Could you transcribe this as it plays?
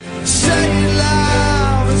Say it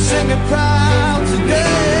loud and sing it proud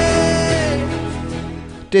today.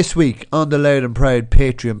 This week on the Loud and Proud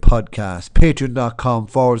Patreon podcast,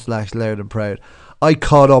 patreon.com/Loud and Proud, I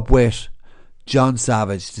caught up with John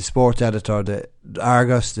Savage, the sports editor, the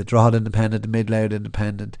Argus, the Drogheda Independent, the Mid-Loud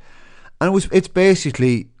Independent. And it's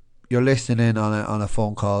basically, you're listening in on a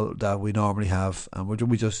phone call that we normally have, and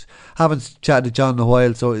we just haven't chatted to John in a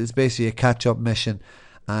while, so it's basically a catch-up mission.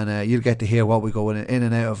 And you'll get to hear what we go in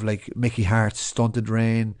and out of, like Mickey Harte's stunted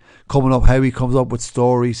reign, coming up, how he comes up with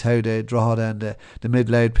stories, how the Drogheda and the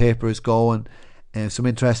Mid-Loud paper is going. Some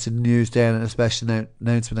interesting news there, and a special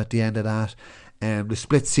announcement at the end of that. The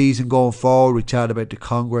split season going forward, we chatted about the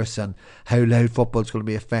Congress and how Loud football is going to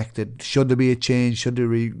be affected. Should there be a change? Should they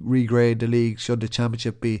regrade the league? Should the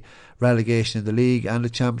championship be relegation of the league and the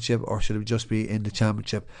championship, or should it just be in the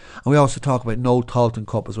championship? And we also talk about no Tailteann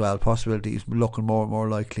Cup as well. Possibility is looking more and more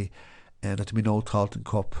likely that there be no Tailteann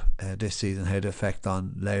Cup this season, how the effect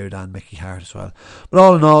on Loud and Mickey Harte as well. But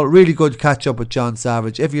all in all, really good catch up with John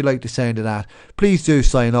Savage. If you like the sound of that, please do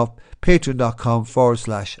sign up.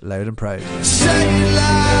 Patreon.com/Loud and Proud. Say it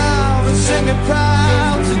loud.